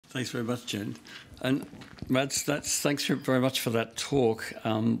Thanks very much, Jen. And Matt, thanks very much for that talk.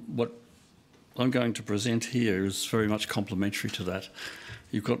 What I'm going to present here is very much complementary to that.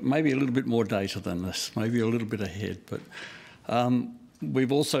 You've got maybe a little bit more data than this, maybe a little bit ahead, but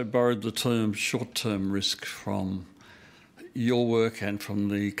we've also borrowed the term short-term risk from your work and from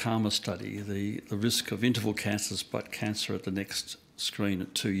the KARMA study, the risk of interval cancers, but cancer at the next screen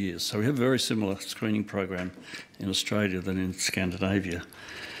at 2 years. So we have a very similar screening program in Australia than in Scandinavia.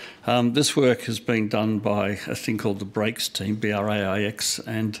 This work has been done by a thing called the BRAIX team, B-R-A-I-X,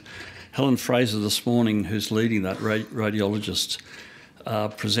 and Helen Fraser this morning, who's leading that radiologist,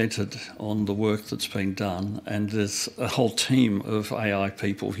 presented on the work that's been done. And there's a whole team of AI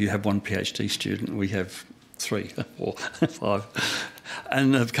people. You have one PhD student, we have 3 or 5,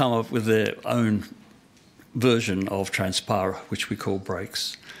 and have come up with their own version of Transpara, which we call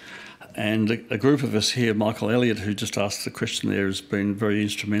BRAIX. And a group of us here, Michael Elliott, who just asked the question there, has been very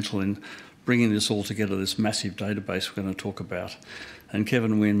instrumental in bringing this all together, this massive database we're going to talk about. And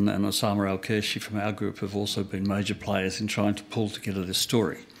Kevin Wynne and Osama Al-Kershi from our group have also been major players in trying to pull together this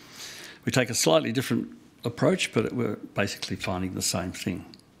story. We take a slightly different approach, but we're basically finding the same thing.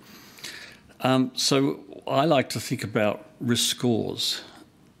 So I like to think about risk scores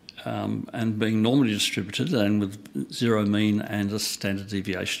and being normally distributed and with 0 mean and a standard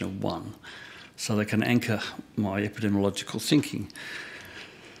deviation of 1. So they can anchor my epidemiological thinking.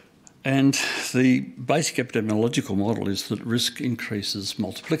 And the basic epidemiological model is that risk increases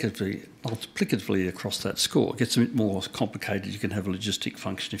multiplicatively across that score. It gets a bit more complicated. You can have a logistic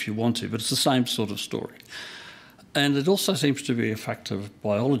function if you want to, but it's the same sort of story. And it also seems to be a factor of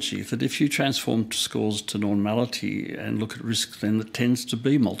biology that if you transform scores to normality and look at risk, then it tends to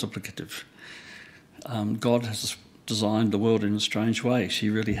be multiplicative. God has designed the world in a strange way. She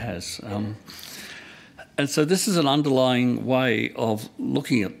really has. And so this is an underlying way of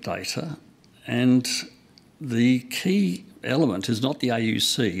looking at data. And the key element is not the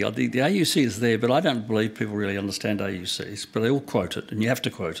AUC. The AUC is there, but I don't believe people really understand AUCs, but they all quote it, and you have to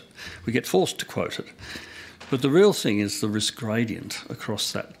quote it. We get forced to quote it. But the real thing is the risk gradient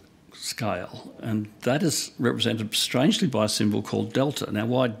across that scale, and that is represented strangely by a symbol called delta. Now,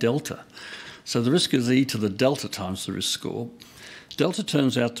 why delta? So the risk is e to the delta times the risk score. Delta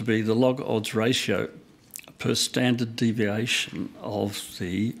turns out to be the log odds ratio per standard deviation of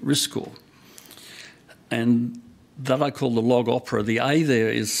the risk score. And that I call the log opera. The A there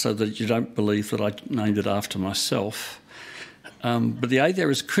is so that you don't believe that I named it after myself. But the A there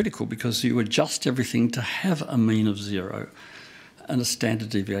is critical because you adjust everything to have a mean of 0 and a standard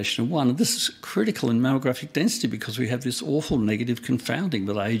deviation of 1. And this is critical in mammographic density because we have this awful negative confounding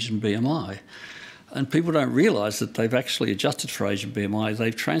with age and BMI. And people don't realise that they've actually adjusted for age and BMI.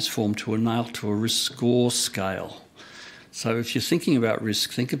 They've transformed to a risk score scale. So if you're thinking about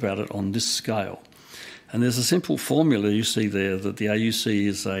risk, think about it on this scale. And there's a simple formula you see there that the AUC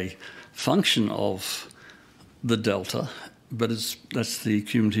is a function of the delta, but that's the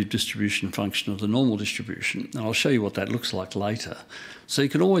cumulative distribution function of the normal distribution. And I'll show you what that looks like later. So you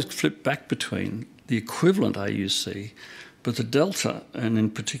can always flip back between the equivalent AUC, but the delta, and in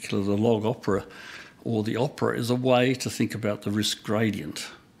particular the log opera, or the opera, is a way to think about the risk gradient.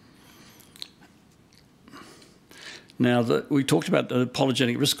 Now, we talked about the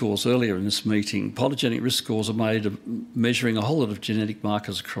polygenic risk scores earlier in this meeting. Polygenic risk scores are made of measuring a whole lot of genetic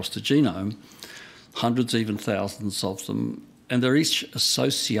markers across the genome, hundreds, even thousands of them, and they're each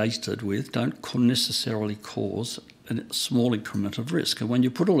associated with, don't necessarily cause, a small increment of risk. And when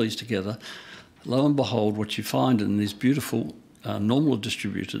you put all these together, lo and behold, what you find in these beautiful normal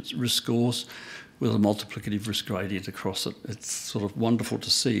distributed risk scores with a multiplicative risk gradient across it. It's sort of wonderful to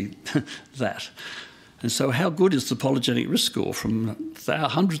see that. And so how good is the polygenic risk score from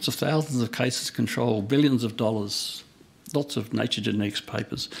hundreds of thousands of cases controlled, billions of dollars, lots of Nature Genetics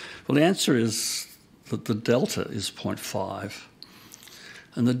papers? Well, the answer is that the delta is 0.5.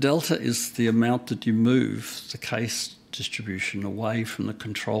 And the delta is the amount that you move the case distribution away from the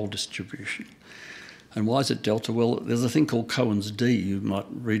control distribution. And why is it delta? Well, there's a thing called Cohen's d you might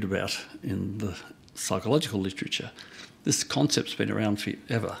read about in the psychological literature. This concept's been around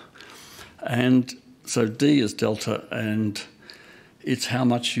forever. And so d is delta, and it's how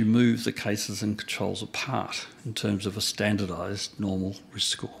much you move the cases and controls apart in terms of a standardised normal risk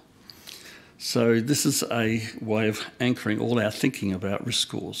score. So this is a way of anchoring all our thinking about risk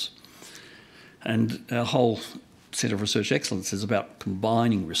scores. And our whole Centre of Research Excellence is about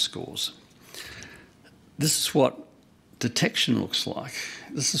combining risk scores. This is what detection looks like.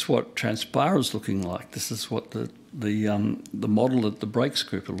 This is what Transpara is looking like. This is what the model that the BRAIX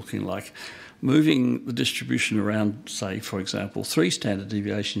group are looking like. moving the distribution around, say, for example, 3 standard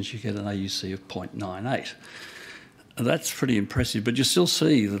deviations, you get an AUC of 0.98. And that's pretty impressive, but you still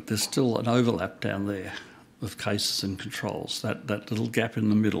see that there's still an overlap down there of cases and controls, that little gap in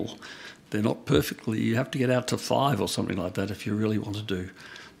the middle. They're not perfectly, you have to get out to 5 or something like that if you really want to do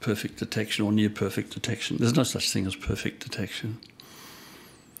perfect detection or near perfect detection. There's no such thing as perfect detection.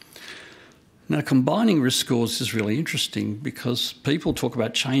 Now, combining risk scores is really interesting because people talk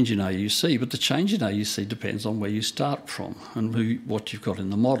about change in AUC, but the change in AUC depends on where you start from and what you've got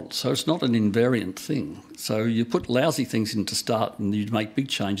in the model. So it's not an invariant thing. So you put lousy things in to start and you make big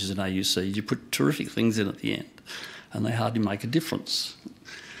changes in AUC. You put terrific things in at the end and they hardly make a difference.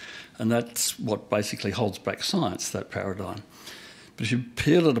 And that's what basically holds back science, that paradigm. But if you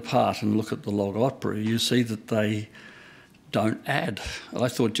peel it apart and look at the log opera, you see that they don't add. I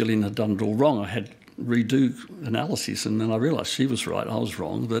thought Gillian had done it all wrong. I had redo analysis and then I realised she was right, I was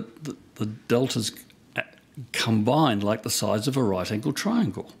wrong, that the deltas combined like the sides of a right-angled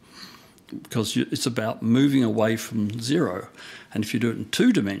triangle because it's about moving away from 0. And if you do it in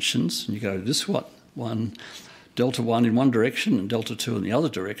 2 dimensions and you go this one, delta 1 in one direction and delta 2 in the other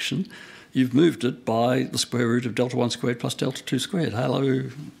direction, you've moved it by the square root of delta 1 squared plus delta 2 squared. Hello,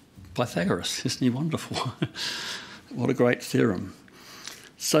 Pythagoras, isn't he wonderful? What a great theorem.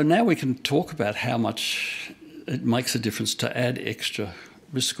 So now we can talk about how much it makes a difference to add extra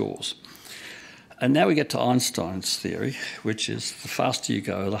risk scores. And now we get to Einstein's theory, which is the faster you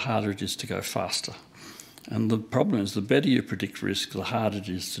go, the harder it is to go faster. And the problem is the better you predict risk, the harder it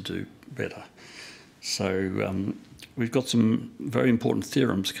is to do better. So we've got some very important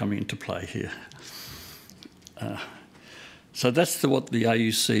theorems coming into play here. So that's what the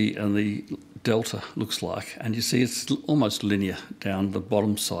AUC and the delta looks like, and you see it's almost linear down the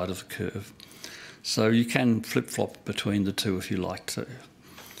bottom side of the curve. So you can flip-flop between the two if you like to,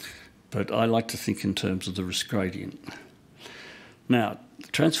 but I like to think in terms of the risk gradient. Now,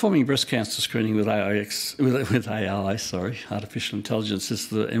 transforming breast cancer screening with artificial intelligence, is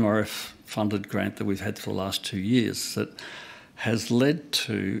the MRF-funded grant that we've had for the last 2 years that has led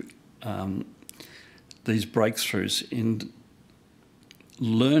to these breakthroughs in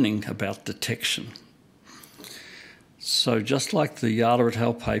learning about detection. So just like the Yada et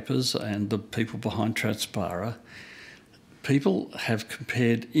al. Papers and the people behind Transpara, people have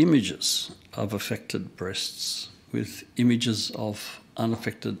compared images of affected breasts with images of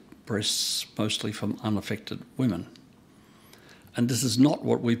unaffected breasts, mostly from unaffected women. And this is not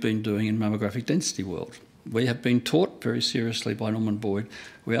what we've been doing in mammographic density world. We have been taught very seriously by Norman Boyd,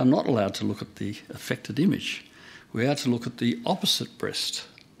 we are not allowed to look at the affected image. We are to look at the opposite breast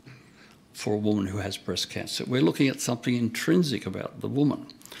for a woman who has breast cancer. We're looking at something intrinsic about the woman.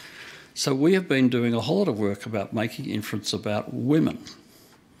 So we have been doing a whole lot of work about making inference about women.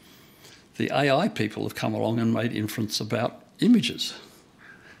 The AI people have come along and made inference about images.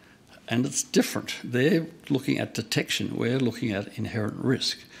 And it's different. They're looking at detection. We're looking at inherent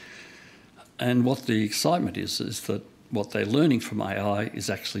risk. And what the excitement is that what they're learning from AI is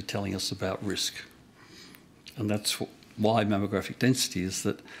actually telling us about risk. And that's why mammographic density is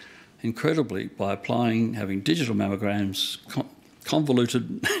that, incredibly, by having digital mammograms,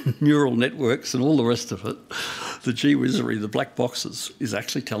 convoluted neural networks and all the rest of it, the gee-whizzery, the black boxes, is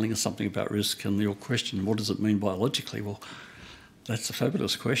actually telling us something about risk. And your question, what does it mean biologically? Well, that's a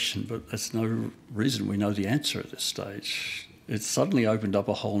fabulous question, but that's no reason we know the answer at this stage. It's suddenly opened up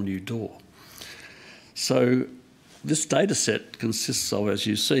a whole new door. So this data set consists of, as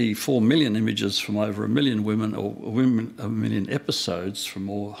you see, 4 million images from over 1 million women, or 1 million episodes from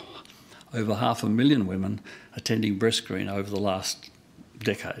over 500,000 women attending breast screen over the last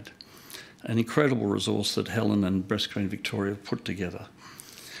decade. An incredible resource that Helen and Breast Screen Victoria have put together.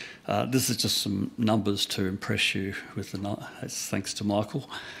 This is just some numbers to impress you with, thanks to Michael.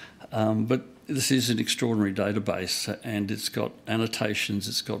 But this is an extraordinary database, and it's got annotations,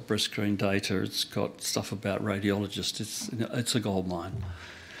 it's got breast screen data, it's got stuff about radiologists. It's a gold mine,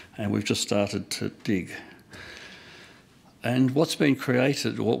 and we've just started to dig. And what's been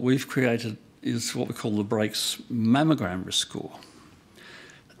created, what we've created, is what we call the Breaks Mammogram Risk Score.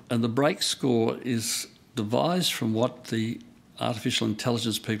 And the Breaks score is devised from what the artificial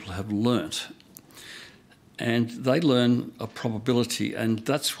intelligence people have learnt. And they learn a probability, and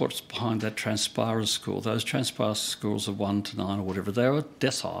that's what's behind that Transpara score. Those Transpara scores of 1 to 9 or whatever, they are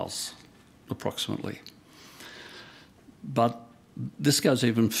deciles, approximately. But this goes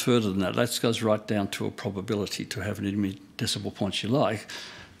even further than that. That goes right down to a probability, to have as many decimal points you like.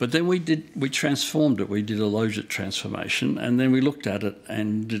 But then we transformed it. We did a logit transformation, and then we looked at it,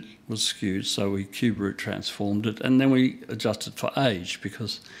 and it was skewed, so we cube root transformed it, and then we adjusted for age,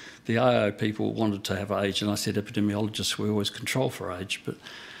 because the AO people wanted to have age, and I said epidemiologists, we always control for age. But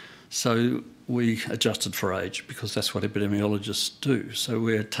so we adjusted for age because that's what epidemiologists do. So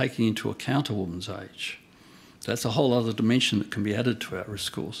we're taking into account a woman's age. That's a whole other dimension that can be added to our risk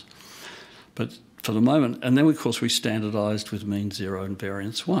scores. But for the moment, and then of course we standardised with mean 0 and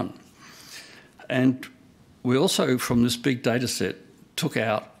variance 1. And we also, from this big data set, took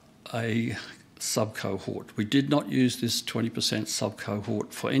out a sub-cohort. We did not use this 20%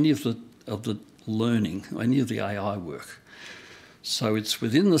 sub-cohort for any of the learning, any of the AI work. So it's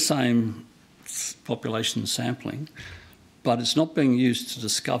within the same population sampling, but it's not being used to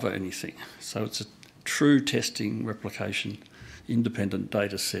discover anything. So it's a true testing, replication, independent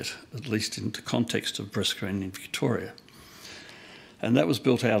data set, at least in the context of breast screening in Victoria. And that was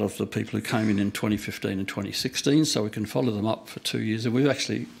built out of the people who came in 2015 and 2016, so we can follow them up for 2 years. And we're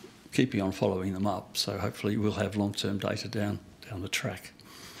actually keeping on following them up, so hopefully we'll have long-term data down the track.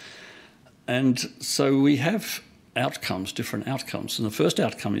 And so we have outcomes, different outcomes. And the first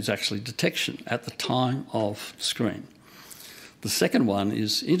outcome is actually detection at the time of the screen. The second one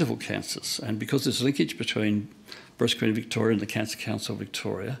is interval cancers. And because there's a linkage between Breast Screening Victoria and the Cancer Council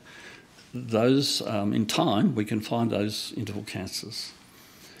Victoria, those, in time, we can find those interval cancers.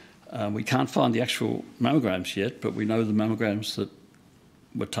 We can't find the actual mammograms yet, but we know the mammograms that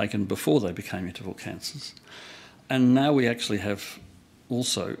were taken before they became interval cancers. And now we actually have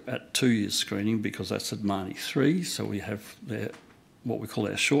also at 2 years screening, because that's at MANI 3, so we have what we call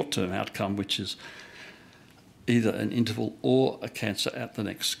our short-term outcome, which is either an interval or a cancer at the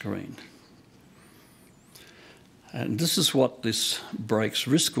next screen. And this is what this breaks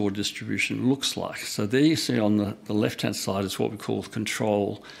risk score distribution looks like. So there you see on the left-hand side is what we call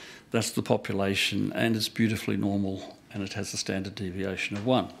control. That's the population, and it's beautifully normal, and it has a standard deviation of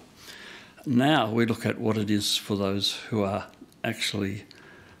 1. Now we look at what it is for those who are actually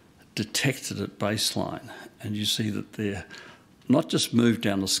detected at baseline, and you see that they're not just moved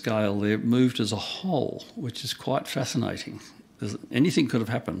down the scale, they're moved as a whole, which is quite fascinating. Anything could have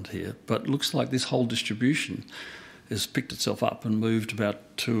happened here, but it looks like this whole distribution has picked itself up and moved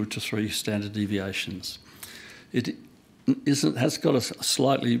about 2 to 3 standard deviations. It has got a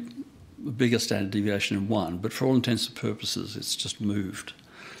slightly bigger standard deviation in 1, but for all intents and purposes, it's just moved.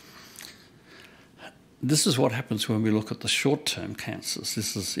 This is what happens when we look at the short-term cancers.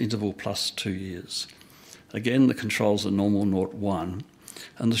 This is interval plus 2 years. Again, the controls are normal, 0, 1,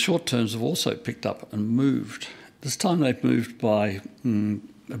 and the short terms have also picked up and moved. This time they've moved by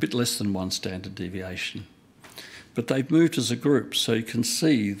a bit less than 1 standard deviation. But they've moved as a group, so you can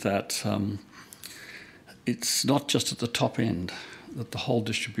see that it's not just at the top end that the whole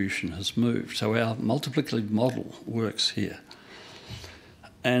distribution has moved. So our multiplicative model works here.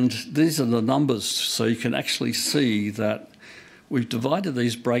 And these are the numbers, so you can actually see that we've divided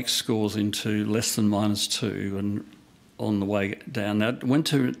these break scores into less than -2 and on the way down. Now,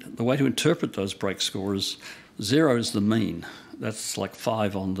 the way to interpret those break scores, 0 is the mean. That's like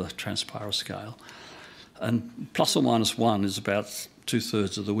 5 on the Transpira scale. And plus or minus 1 is about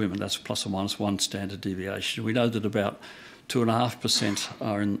 2/3 of the women. That's plus or minus 1 standard deviation. We know that about 2.5%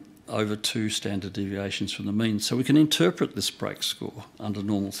 are in over 2 standard deviations from the mean. So we can interpret this break score under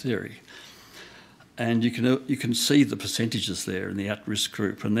normal theory. And you can see the percentages there in the at-risk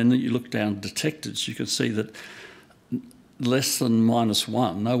group. And then you look down detected, you can see that less than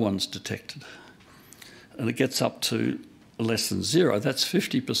 -1, no one's detected. And it gets up to less than 0. That's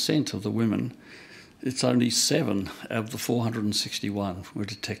 50% of the women. It's only 7 out of the 461 were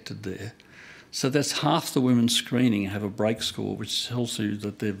detected there. So that's half the women screening have a break score, which tells you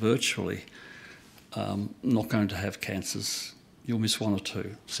that they're virtually not going to have cancers. You'll miss 1 or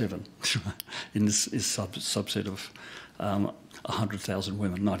 2, 7, in this subset of 100,000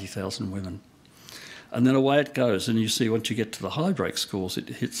 women, 90,000 women. And then away it goes, and you see once you get to the high break scores, it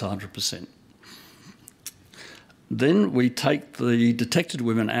hits 100%. Then we take the detected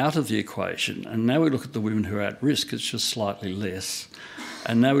women out of the equation, and now we look at the women who are at risk. It's just slightly less.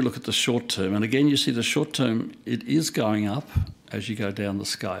 And now we look at the short term. And again, you see the short term, it is going up as you go down the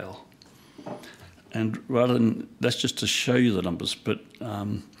scale. And rather than, that's just to show you the numbers, but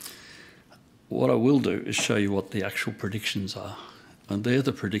what I will do is show you what the actual predictions are. And they're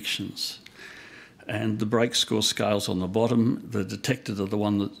the predictions. And the break score scales on the bottom. The detected are the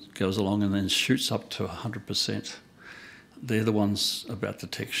one that goes along and then shoots up to 100%. They're the ones about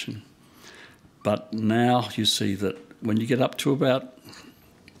detection. But now you see that when you get up to about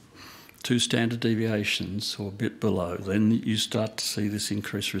 2 standard deviations or a bit below, then you start to see this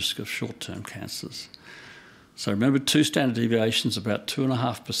increased risk of short-term cancers. So remember, 2 standard deviations, about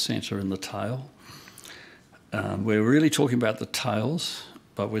 2.5% are in the tail. We're really talking about the tails,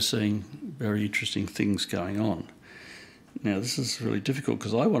 but we're seeing very interesting things going on. Now, this is really difficult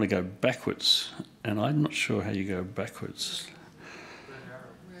because I want to go backwards, and I'm not sure how you go backwards.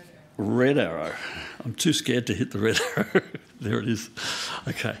 Red arrow. I'm too scared to hit the red arrow. There it is.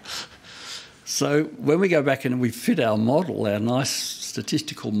 Okay. So when we go back and we fit our model, our nice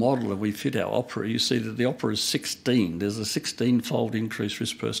statistical model, and we fit our opera, you see that the opera is 16. There's a 16-fold increased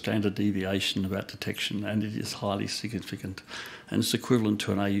risk per standard deviation about detection, and it is highly significant. And it's equivalent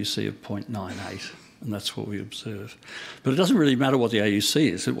to an AUC of 0.98, and that's what we observe. But it doesn't really matter what the AUC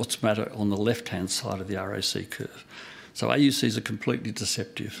is. It's what's matter on the left-hand side of the RAC curve. So AUCs are completely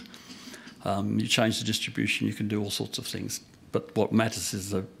deceptive. You change the distribution, you can do all sorts of things. But what matters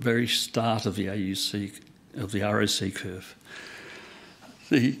is the very start of the AUC, of the RAC curve.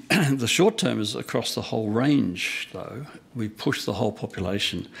 The short term is across the whole range, though. We push the whole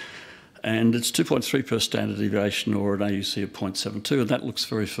population. And it's 2.3 per standard deviation or an AUC of 0.72, and that looks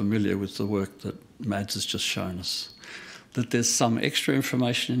very familiar with the work that Mads has just shown us. That there's some extra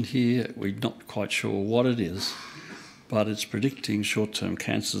information in here, we're not quite sure what it is, but it's predicting short-term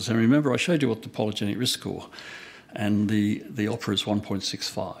cancers. And remember, I showed you what the polygenic risk score, and the opera is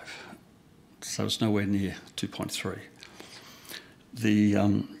 1.65, so it's nowhere near 2.3.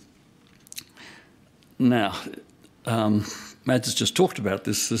 Mads has just talked about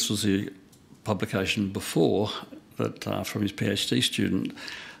this. This was a publication before that from his PhD student,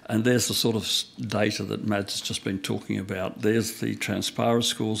 and there's the sort of data that Mads has just been talking about. There's the Transpara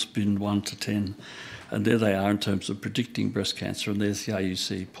scores, bin 1 to 10, and there they are in terms of predicting breast cancer, and there's the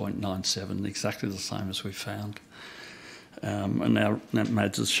AUC 0.97, exactly the same as we found. And now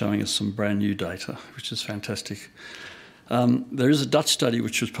Mads is showing us some brand new data, which is fantastic. There is a Dutch study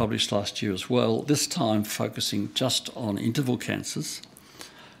which was published last year as well, this time focusing just on interval cancers,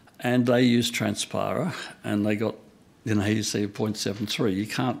 and they used Transpara, and they got an AUC of 0.73. You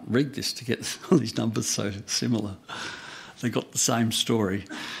can't read this to get all these numbers so similar. They got the same story.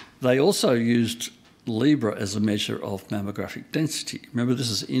 They also used Libra as a measure of mammographic density. Remember, this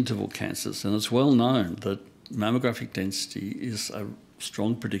is interval cancers, and it's well known that mammographic density is a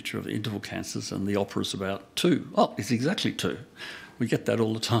strong predictor of interval cancers, and the opera is about 2. Oh, it's exactly 2. We get that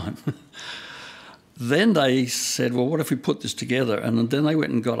all the time. Then they said, well, what if we put this together? And then they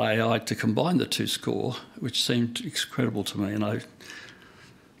went and got AI to combine the two score, which seemed incredible to me, and I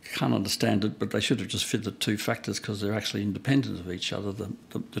can't understand it, but they should have just fit the two factors because they're actually independent of each other.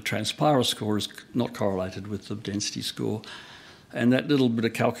 The Transpara score is not correlated with the density score, and that little bit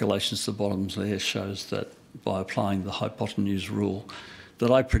of calculations at the bottom there shows that by applying the hypotenuse rule, that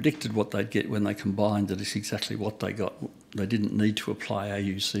I predicted what they'd get when they combined it is exactly what they got. They didn't need to apply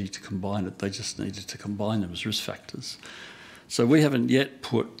AUC to combine it, they just needed to combine them as risk factors. So we haven't yet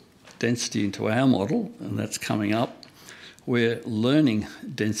put density into our model, and that's coming up. We're learning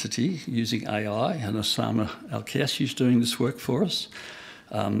density using AI, and Osama Al-Kiashi is doing this work for us.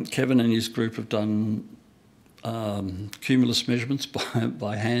 Kevin and his group have done cumulus measurements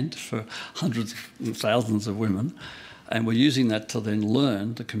by hand for hundreds of thousands of women, and we're using that to then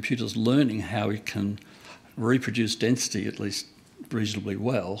learn, the computer's learning how it can reproduce density at least reasonably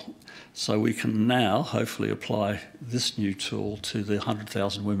well, so we can now hopefully apply this new tool to the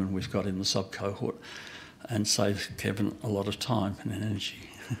 100,000 women we've got in the sub-cohort and save Kevin a lot of time and energy.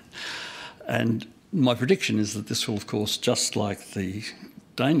 And my prediction is that this will, of course, just like the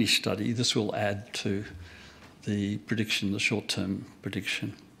Danish study, this will add to the prediction, the short-term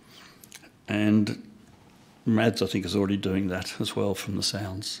prediction. And Mads, I think, is already doing that as well from the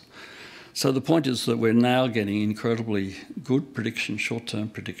sounds. So the point is that we're now getting incredibly good prediction, short-term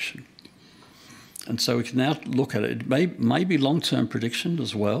prediction. And so we can now look at it. It may be long-term prediction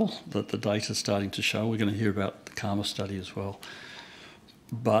as well, that the data is starting to show. We're going to hear about the KARMA study as well.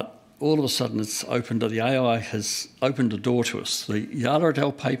 But all of a sudden it's opened, the AI has opened a door to us. The Yara et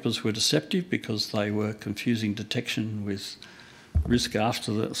al. Papers were deceptive because they were confusing detection with risk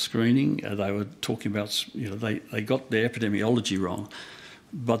after the screening. They were talking about, they got the epidemiology wrong.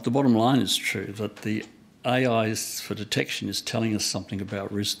 But the bottom line is true, that the AI for detection is telling us something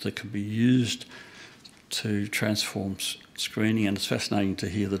about risk that can be used to transform screening, and it's fascinating to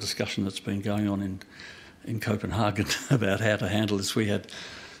hear the discussion that's been going on in Copenhagen about how to handle this. We've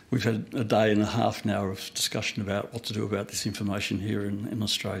had a day and a half now of discussion about what to do about this information here in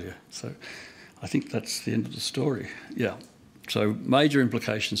Australia. So I think that's the end of the story. Yeah. So major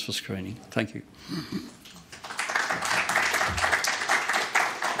implications for screening. Thank you.